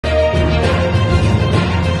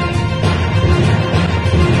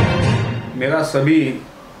मेरा सभी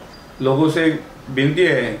लोगों से विनती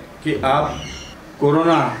है कि आप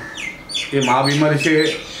कोरोना ये महाबीमारी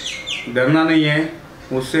से डरना नहीं है,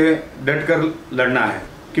 उससे डट कर लड़ना है।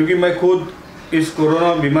 क्योंकि मैं खुद इस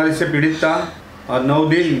कोरोना बीमारी से पीड़ित था और 9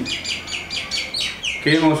 दिन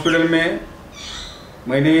K.E.M हॉस्पिटल में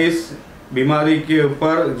मैंने इस बीमारी के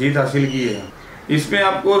ऊपर जीत हासिल की है। इसमें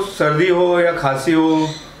आपको सर्दी हो या खांसी हो,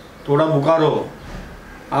 थोड़ा बुखार हो,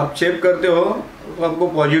 आप चेक करते हो तो आपको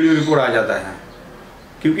पॉजिटिव रिपोर्ट आ जाता है,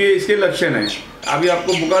 क्योंकि इसके लक्षण हैं। अभी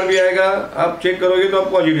आपको बुखार भी आएगा, आप चेक करोगे तो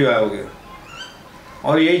आप पॉजिटिव आओगे,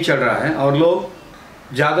 और यही चल रहा है। और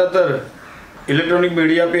लोग ज़्यादातर इलेक्ट्रॉनिक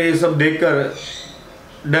मीडिया पे ये सब देखकर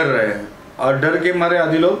डर रहे हैं और डर के मारे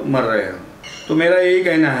आधे लोग मर रहे हैं। तो मेरा यही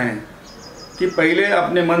कहना है कि पहले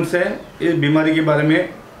अपने मन से इस बीमारी के बारे में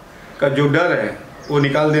का जो डर है वो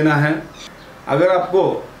निकाल देना है। अगर आपको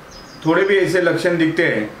थोड़े भी ऐसे लक्षण दिखते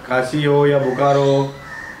हैं, खांसी हो या बुखार हो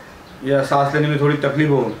या सांस लेने में थोड़ी तकलीफ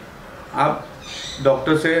हो, आप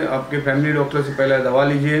डॉक्टर से, आपके फैमिली डॉक्टर से पहले दवा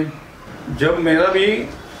लीजिए। जब मेरा भी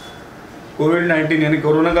COVID-19 यानी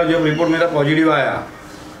कोरोना का जब रिपोर्ट मेरा पॉजिटिव आया,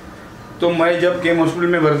 तो मैं जब K.E.M हॉस्पिटल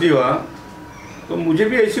में भर्ती हुआ तो मुझे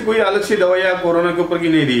भी ऐसी कोई अलग सी दवाइयाँ कोरोना के ऊपर की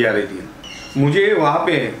नहीं दी जा रही थी। मुझे वहाँ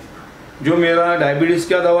पे जो मेरा डायबिटीज़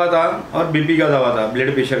का दवा था और BP का दवा था,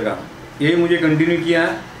 ब्लड प्रेशर का, यही मुझे कंटिन्यू किया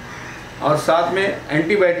है। और साथ में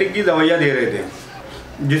एंटीबायोटिक की दवाइयाँ दे रहे थे,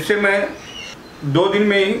 जिससे मैं 2 दिन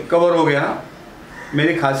में ही कवर हो गया।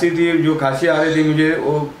 मेरी खांसी थी, जो खांसी आ रही थी मुझे,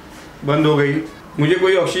 वो बंद हो गई। मुझे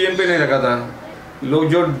कोई ऑक्सीजन पे नहीं रखा था। लोग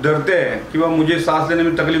जो डरते हैं कि वह मुझे सांस लेने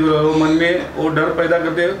में तकलीफ हो, वो मन में वो डर पैदा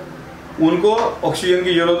करते, उनको ऑक्सीजन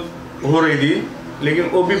की ज़रूरत हो रही थी, लेकिन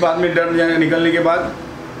वो भी बाद में डर निकलने के बाद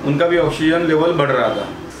उनका भी ऑक्सीजन लेवल बढ़ रहा था।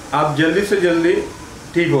 आप जल्दी से जल्दी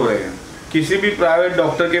ठीक हो रहे हैं। किसी भी प्राइवेट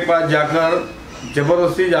डॉक्टर के पास जाकर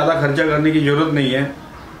ज़बरदस्ती ज़्यादा खर्चा करने की ज़रूरत नहीं है।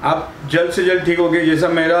 आप जल्द से जल्द ठीक हो गए। जैसा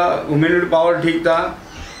मेरा इम्यूनिटी पावर ठीक था,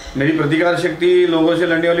 मेरी प्रतिकार शक्ति लोगों से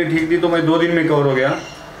लड़ने वाली ठीक थी, तो मैं 2 दिन में कवर हो गया।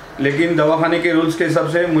 लेकिन दवाखाने के रूल्स के हिसाब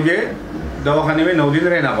से मुझे दवाखाने में 9 दिन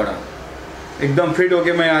रहना पड़ा। एकदम फिट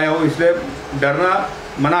होके मैं आया हूँ, इसलिए डरना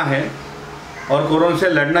मना है और कोरोना से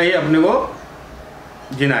लड़ना ही अपने को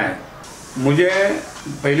जीना है। मुझे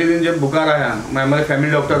पहले दिन जब बुखार आया, मैं हमारे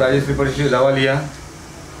फैमिली डॉक्टर राजेश त्रिपाठी से दवा लिया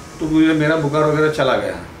तो मुझे मेरा बुखार वगैरह चला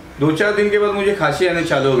गया। 2-4 दिन के बाद मुझे खांसी आने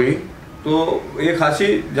चालू हो गई। तो ये खांसी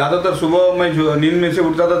ज़्यादातर सुबह मैं जो नींद में से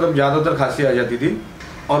उठता था तब ज़्यादातर खांसी आ जाती थी,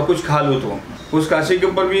 और कुछ खा लूँ तो उस खांसी के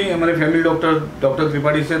ऊपर भी हमारे फैमिली डॉक्टर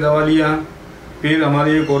त्रिपाठी से दवा लिया। फिर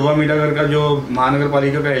हमारे ये कोरबा मीठागढ़ का जो महानगर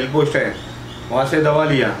पालिका का हेल्थ पोस्ट है, वहाँ से दवा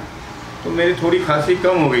लिया, तो मेरी थोड़ी खांसी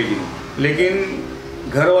कम हो गई थी। लेकिन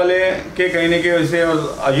घर वाले के कहने के वजह से और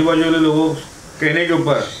आजू बाजू वाले लोगों कहने के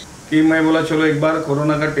ऊपर कि मैं बोला चलो एक बार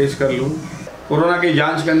कोरोना का टेस्ट कर लूँ। कोरोना की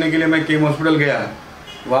जांच करने के लिए मैं K.E.M हॉस्पिटल गया।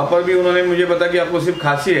 वहाँ पर भी उन्होंने मुझे बताया कि आपको सिर्फ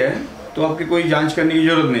खांसी है, तो आपकी कोई जांच करने की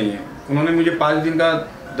ज़रूरत नहीं है। उन्होंने मुझे 5 दिन का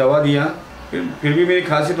दवा दिया। फिर भी मेरी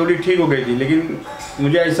खांसी थोड़ी ठीक हो गई थी, लेकिन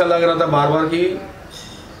मुझे ऐसा लग रहा था बार बार कि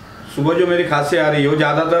सुबह जो मेरी खांसी आ रही है वो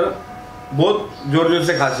ज़्यादातर बहुत ज़ोर ज़ोर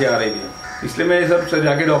से खांसी आ रही थी। इसलिए मैं ये सब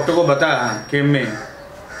जाके डॉक्टर को बताया K.E.M में।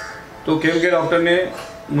 तो K.E.M के डॉक्टर ने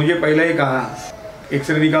मुझे पहले ही कहा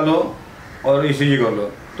एक्सरे निकालो और ECG कर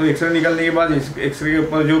लो। तो एक्सरे निकालने के बाद एक्सरे के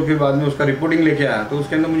ऊपर जो फिर बाद में उसका रिपोर्टिंग लेके आया, तो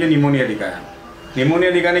उसके अंदर मुझे निमोनिया दिखाया।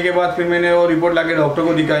 निमोनिया दिखाने के बाद फिर मैंने वो रिपोर्ट लाके डॉक्टर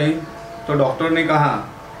को दिखाई, तो डॉक्टर ने कहा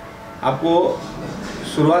आपको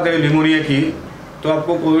शुरुआत है निमोनिया की, तो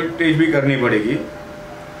आपको कोविड टेस्ट भी करनी पड़ेगी।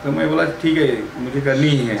 तो मैं बोला ठीक है, मुझे करनी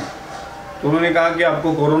ही है। तो उन्होंने कहा कि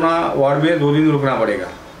आपको कोरोना वार्ड में 2 दिन रुकना पड़ेगा।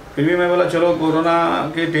 फिर भी मैं बोला चलो कोरोना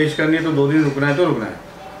के टेस्ट करनी है तो 2 दिन रुकना है तो रुकना है।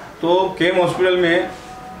 तो K.E.M हॉस्पिटल में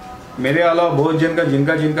मेरे अलावा बहुत जन का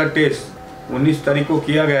जिनका टेस्ट 19 तारीख को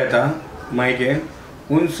किया गया था मई के,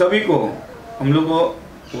 उन सभी को हम लोग को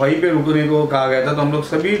वहीं पे रुकने को कहा गया था। तो हम लोग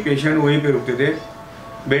सभी पेशेंट वहीं पे रुकते थे।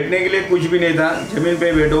 बैठने के लिए कुछ भी नहीं था, ज़मीन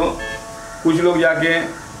पे बैठो। कुछ लोग जाके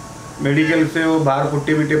मेडिकल से वो बाहर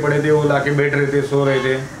पुट्टे बिट्टे पड़े थे, वो लाके बैठ रहे थे, सो रहे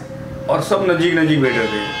थे, और सब नज़दीक बैठ रहे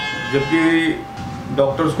थे। जबकि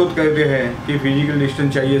डॉक्टर्स खुद कहते हैं कि फिजिकल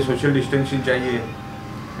डिस्टेंस चाहिए, सोशल डिस्टेंसिंग चाहिए,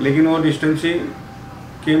 लेकिन वो डिस्टेंसिंग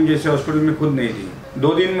K.E.M जैसे हॉस्पिटल में खुद नहीं थी।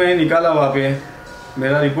 2 दिन मैं निकाला वहाँ पे,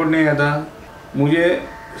 मेरा रिपोर्ट नहीं आया था। मुझे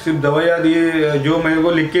सिर्फ दवाइयाँ दी जो मेरे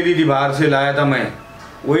को लिख के दी थी, बाहर से लाया था मैं,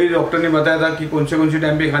 वही डॉक्टर ने बताया था कि कौन से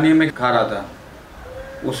टाइम पे खानी है, मैं खा रहा था।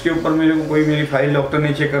 उसके ऊपर मेरे को कोई मेरी फाइल डॉक्टर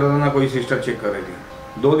नहीं चेक कर रहा था, ना कोई सिस्टर चेक कर रही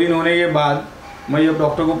थी। 2 दिन होने के बाद मैं जब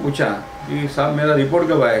डॉक्टर को पूछा कि साहब मेरा रिपोर्ट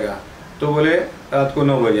कब आएगा, तो बोले रात को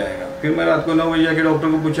 9 बजे आएगा। फिर मैं रात को 9 बजे जाके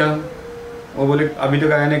डॉक्टर को पूछा, वो बोले अभी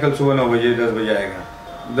तक आया नहीं, कल सुबह 9 बजे 10 बजे आएगा।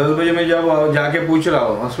 10 बजे मैं जब जाके पूछ रहा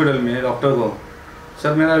हूँ हॉस्पिटल में डॉक्टर को,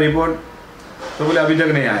 सर मेरा रिपोर्ट, तो बोले अभी तक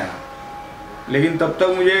नहीं आया। लेकिन तब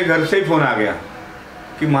तक मुझे घर से ही फ़ोन आ गया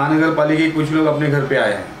कि महानगर पालिका के कुछ लोग अपने घर पे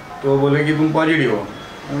आए हैं, तो वो बोले कि तुम पॉजिटिव हो।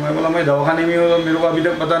 तो मैं बोला मैं दवाखाने में हूँ, मेरे को अभी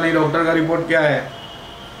तक पता नहीं डॉक्टर का रिपोर्ट क्या है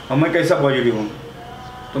और मैं कैसा पॉजिटिव हूँ।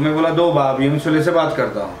 तो मैं बोला दो BMC से बात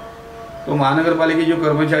करता हूँ। तो महानगर पालिका के जो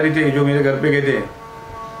कर्मचारी थे जो मेरे घर पे गए थे,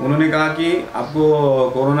 उन्होंने कहा कि आपको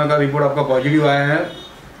कोरोना का रिपोर्ट आपका पॉजिटिव आया है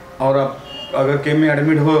और आप अगर K.E.M में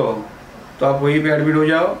एडमिट हो तो आप वहीं पे एडमिट हो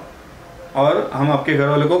जाओ और हम आपके घर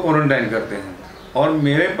वाले को क्वारंटाइन करते हैं। और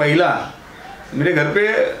मेरे घर पे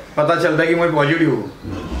पता चलता है कि मैं पॉजिटिव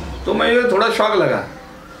हूँ, तो मुझे थोड़ा शॉक लगा।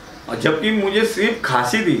 और जबकि मुझे सिर्फ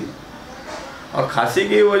खांसी थी और खांसी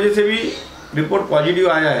की वजह से भी रिपोर्ट पॉजिटिव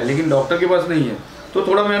आया है, लेकिन डॉक्टर के पास नहीं है, तो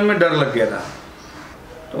थोड़ा मेरे में डर लग गया था।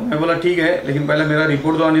 तो मैं बोला ठीक है, लेकिन पहले मेरा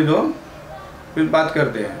रिपोर्ट तो आने दो, फिर बात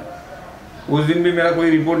करते हैं। उस दिन भी मेरा कोई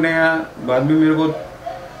रिपोर्ट नहीं आया। बाद में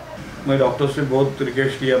मैं डॉक्टर से बहुत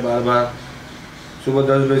रिक्वेस्ट किया बार, सुबह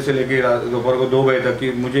 10 बजे से लेकर दोपहर को 2 बजे तक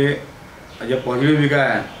कि मुझे जब पॉजिटिव दिखा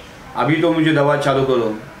है अभी तो मुझे दवा चालू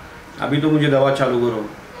करो,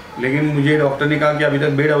 लेकिन मुझे डॉक्टर ने कहा कि अभी तक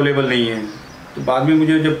बेड अवेलेबल नहीं है। तो बाद में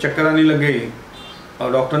मुझे जब चक्कर आने लग गई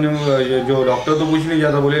और डॉक्टर तो कुछ नहीं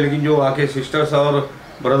ज़्यादा बोले, लेकिन जो आके सिस्टर्स और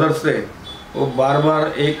ब्रदर्स थे वो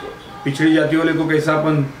बार एक पिछड़ी जाति वाले को कैसा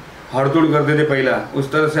अपन हड़तोड़ करते थे पहला,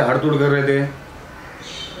 उस तरह से हड़तोड़ कर रहे थे।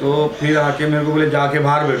 तो फिर आके मेरे को बोले जाके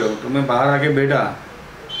बाहर बैठो, तो मैं बाहर आके बैठा।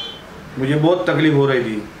 मुझे बहुत तकलीफ़ हो रही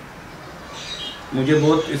थी, मुझे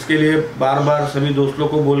बहुत इसके लिए बार सभी दोस्तों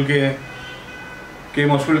को बोल के K.E.M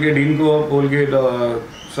हॉस्पिटल के डीन को बोल के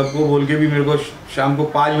सबको बोल के भी मेरे को शाम को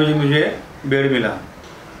 5 बजे मुझे बेड मिला।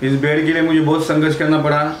 इस बेड के लिए मुझे बहुत संघर्ष करना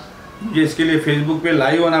पड़ा। मुझे इसके लिए फेसबुक पे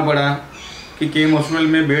लाइव आना पड़ा कि K.E.M हॉस्पिटल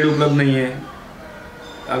में बेड उपलब्ध नहीं है,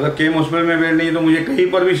 अगर K.E.M हॉस्पिटल में बेड नहीं है तो मुझे कहीं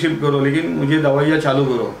पर भी शिफ्ट करो, लेकिन मुझे दवाइयाँ चालू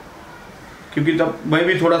करो। क्योंकि तब मैं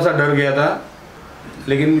भी थोड़ा सा डर गया था।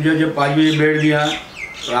 लेकिन मुझे जब 5 बजे बेड दिया,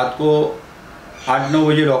 रात को 8-9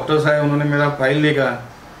 बजे डॉक्टर्स आए, उन्होंने मेरा फाइल देखा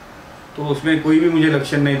तो उसमें कोई भी मुझे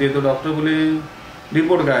लक्षण नहीं थे। तो डॉक्टर बोले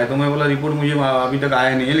रिपोर्ट का है, तो मैं बोला रिपोर्ट मुझे अभी तक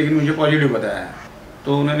आया नहीं है, लेकिन मुझे पॉजिटिव बताया है।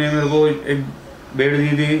 तो उन्होंने मेरे को एक बेड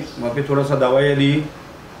दी थी, वहाँ पे थोड़ा सा दवाइयाँ दी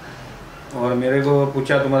और मेरे को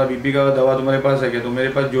पूछा तुम्हारा BP का दवा तुम्हारे पास है क्या। तो मेरे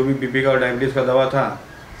पास जो भी BP का और डायबिटीज़ का दवा था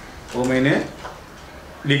वो मैंने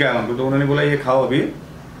दिखाया उनको। तो उन्होंने बोला ये खाओ अभी।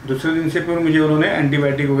 दूसरे दिन से फिर मुझे उन्होंने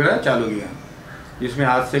एंटीबायोटिक वगैरह चालू किया, जिसमें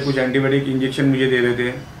हाथ से कुछ एंटीबायोटिक इंजेक्शन मुझे दे रहे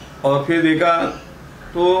थे। और फिर देखा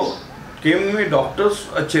तो K.E.M में डॉक्टर्स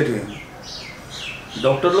अच्छे थे,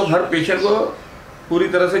 डॉक्टर लोग हर पेशेंट को पूरी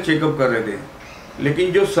तरह से चेकअप कर रहे थे,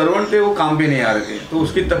 लेकिन जो सर्वेंट थे वो काम पे नहीं आ रहे थे। तो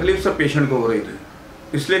उसकी तकलीफ सब पेशेंट को हो रही थी।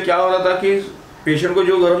 इसलिए क्या हो रहा था कि पेशेंट को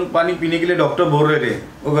जो गर्म पानी पीने के लिए डॉक्टर बोल रहे थे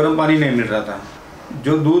वो गर्म पानी नहीं मिल रहा था,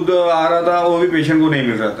 जो दूध आ रहा था वो भी पेशेंट को नहीं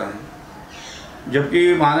मिल रहा था।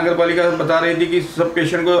 जबकि महानगर पालिका बता रही थी कि सब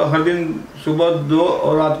पेशेंट को हर दिन सुबह 2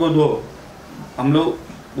 और रात को 2 हम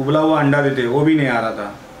लोग उबला हुआ अंडा देते, वो भी नहीं आ रहा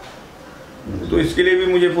था। तो इसके लिए भी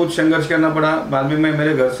मुझे बहुत संघर्ष करना पड़ा। बाद में मैं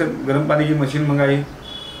मेरे घर से गर्म पानी की मशीन मंगाई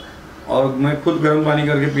और मैं खुद गर्म पानी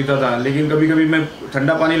करके पीता था। लेकिन कभी कभी मैं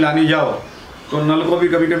ठंडा पानी लाने जाओ तो नल को भी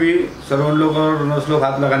कभी सर्वेंट लोग और नर्स लोग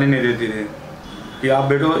हाथ लगाने नहीं देते थे कि आप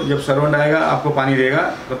बैठो, जब सर्वेंट आएगा आपको पानी देगा,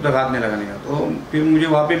 तब तक हाथ नहीं लगाने का। तो फिर मुझे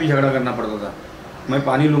वहाँ पे भी झगड़ा करना पड़ता था, मैं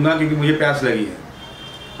पानी लूँगा क्योंकि मुझे प्यास लगी है,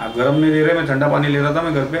 आप गर्म नहीं दे रहे, मैं ठंडा पानी ले रहा था,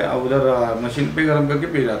 मैं घर पे उधर मशीन पे गर्म करके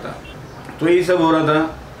पी रहा था। तो यही सब हो रहा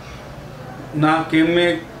था ना।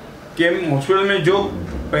 K.E.M हॉस्पिटल में जो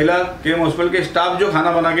पहला K.E.M हॉस्पिटल के स्टाफ जो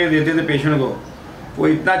खाना बना के देते थे पेशेंट को, वो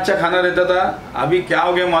इतना अच्छा खाना रहता था। अभी क्या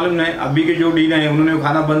हो गया मालूम नहीं, अभी के जो डीन है उन्होंने वो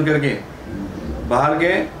खाना बंद करके बाहर के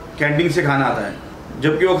कैंटीन से खाना आता है,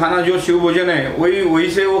 जबकि वो खाना जो शिव भोजन है वही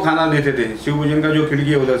से वो खाना देते थे। शिव भोजन का जो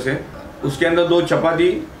खिड़की है उधर से, उसके अंदर 2 चपाती,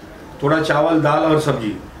 थोड़ा चावल, दाल और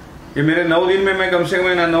सब्जी। ये मेरे 9 दिन में मैं कम से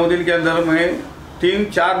कम 9 दिन के अंदर मैं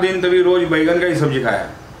 3-4 दिन तभी रोज़ बैगन का ही सब्जी खाया।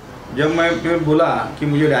 जब मैं फिर बोला कि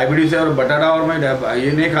मुझे डायबिटीज़ है और बटाटा और मैं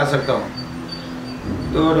ये नहीं खा सकता हूँ,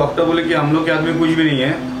 तो डॉक्टर बोले कि हम लोग के हाथ में कुछ भी नहीं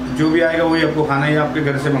है, जो भी आएगा वही आपको खाना है, आपके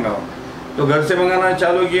घर से मंगाओ। तो घर से मंगाना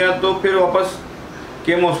चालू किया। तो फिर वापस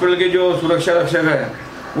K.E.M हॉस्पिटल के जो सुरक्षा रक्षक है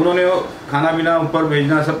उन्होंने वो खाना पीना ऊपर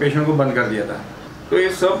भेजना सब पेशेंट को बंद कर दिया था। तो ये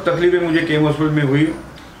सब तकलीफ़ें मुझे K.E.M हॉस्पिटल में हुई।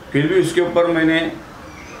 फिर भी उसके ऊपर मैंने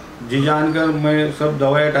जी जान कर मैं सब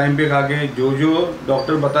दवाएं टाइम पे खा के जो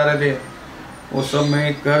डॉक्टर बता रहे थे वो सब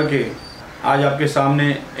मैं करके आज आपके सामने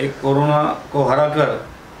एक कोरोना को हरा कर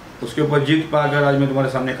उसके ऊपर जीत पाकर आज मैं तुम्हारे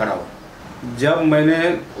सामने खड़ा हूँ। जब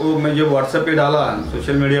मैं जब व्हाट्सएप पे डाला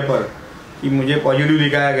सोशल मीडिया पर कि मुझे पॉजिटिव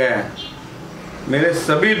दिखाया गया है, मेरे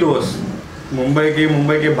सभी दोस्त मुंबई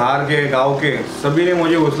के बाहर के गांव के सभी ने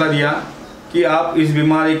मुझे हौसला दिया कि आप इस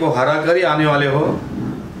बीमारी को हरा कर ही आने वाले हो,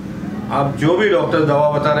 आप जो भी डॉक्टर दवा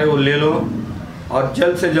बता रहे हो वो ले लो, और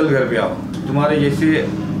जल्द से जल्द घर पे आओ। तुम्हारे जैसे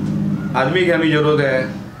आदमी की हमें ज़रूरत है।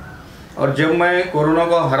 और जब मैं कोरोना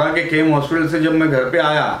को हरा के के.E.M हॉस्पिटल से जब मैं घर पे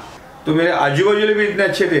आया तो मेरे आजू बाजू भी इतने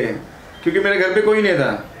अच्छे थे, क्योंकि मेरे घर पे कोई नहीं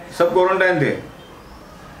था, सब क्वारंटाइन थे।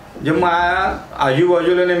 जब मैं आया आजू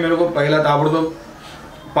बाजू ने मेरे को पहला ताबड़तोड़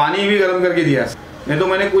पानी भी गर्म करके दिया। नहीं तो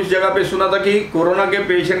मैंने कुछ जगह पे सुना था कि कोरोना के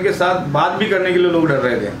पेशेंट के साथ बात भी करने के लिए लोग डर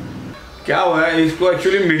रहे थे। क्या हुआ है, इसको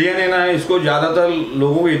एक्चुअली मीडिया ने ना इसको ज़्यादातर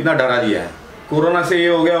लोगों को इतना डरा दिया है, कोरोना से ये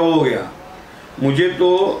हो गया वो हो गया। मुझे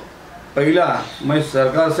तो पहला मैं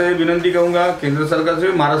सरकार से विनती करूँगा, केंद्र सरकार से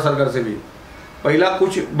भी, महाराष्ट्र सरकार से भी, पहला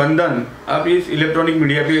कुछ बंधन आप इस इलेक्ट्रॉनिक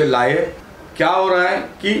मीडिया पे लाए। क्या हो रहा है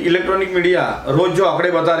कि इलेक्ट्रॉनिक मीडिया रोज़ जो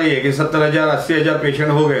आंकड़े बता रही है कि 70,000 80,000 पेशेंट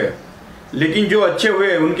हो गए, लेकिन जो अच्छे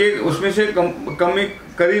हुए उनके उसमें से कम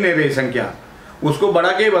कर ही नहीं रही संख्या, उसको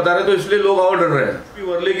बढ़ा के ही बता रहे, तो इसलिए लोग और डर रहे हैं।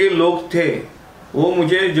 वर्ली के लोग थे वो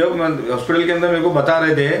मुझे जब हॉस्पिटल के अंदर मेरे को बता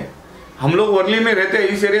रहे थे, हम लोग वर्ली में रहते हैं,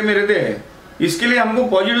 इस एरिया में रहते हैं, इसके लिए हमको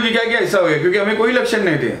पॉजिटिव दिखा कि ऐसा हो गया, क्योंकि हमें कोई लक्षण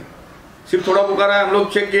नहीं थे, सिर्फ थोड़ा बुखार है, हम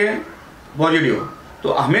लोग चेक किए पॉजिटिव।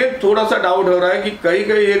 तो हमें थोड़ा सा डाउट हो रहा है कि कहीं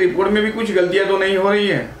कहीं ये रिपोर्ट में भी कुछ गलतियाँ तो नहीं हो रही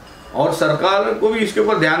हैं, और सरकार को भी इसके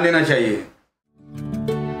ऊपर ध्यान देना चाहिए।